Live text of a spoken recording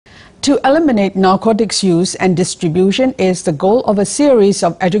To eliminate narcotics use and distribution is the goal of a series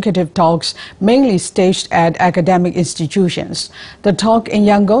of educative talks mainly staged at academic institutions. The talk in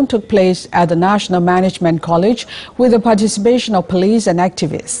Yangon took place at the National Management College with the participation of police and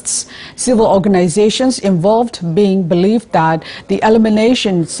activists. Civil organizations involved being believed that the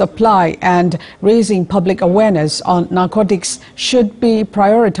elimination, supply and raising public awareness on narcotics should be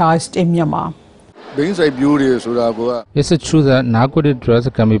prioritized in Myanmar. It's true that narcotic drugs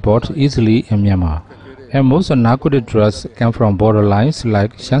can be bought easily in Myanmar, and most narcotic drugs come from borderlines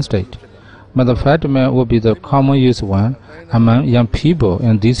like Shan State. Methamphetamine will be the common use one among young people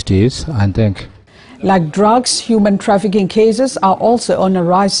in these days, I think. Like drugs, human trafficking cases are also on the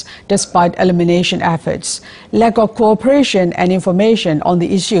rise despite elimination efforts. Lack of cooperation and information on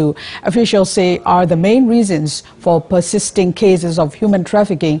the issue, officials say, are the main reasons for persisting cases of human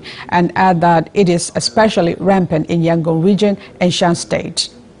trafficking, and add that it is especially rampant in Yangon region and Shan State.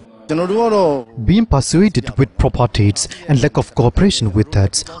 Being persuaded with proper dates and lack of cooperation with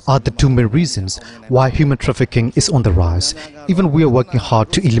that are the two main reasons why human trafficking is on the rise. Even we are working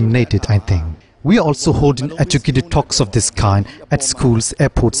hard to eliminate it, I think. We are also holding educated talks of this kind at schools,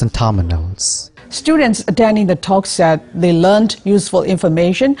 airports and terminals. Students attending the talk said they learned useful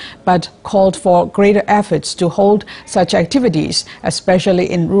information but called for greater efforts to hold such activities,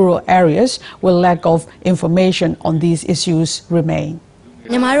 especially in rural areas where lack of information on these issues remain.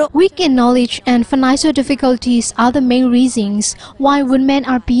 Weak knowledge and financial difficulties are the main reasons why women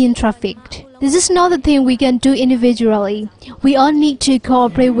are being trafficked. This is not a thing we can do individually. We all need to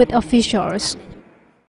cooperate with officials.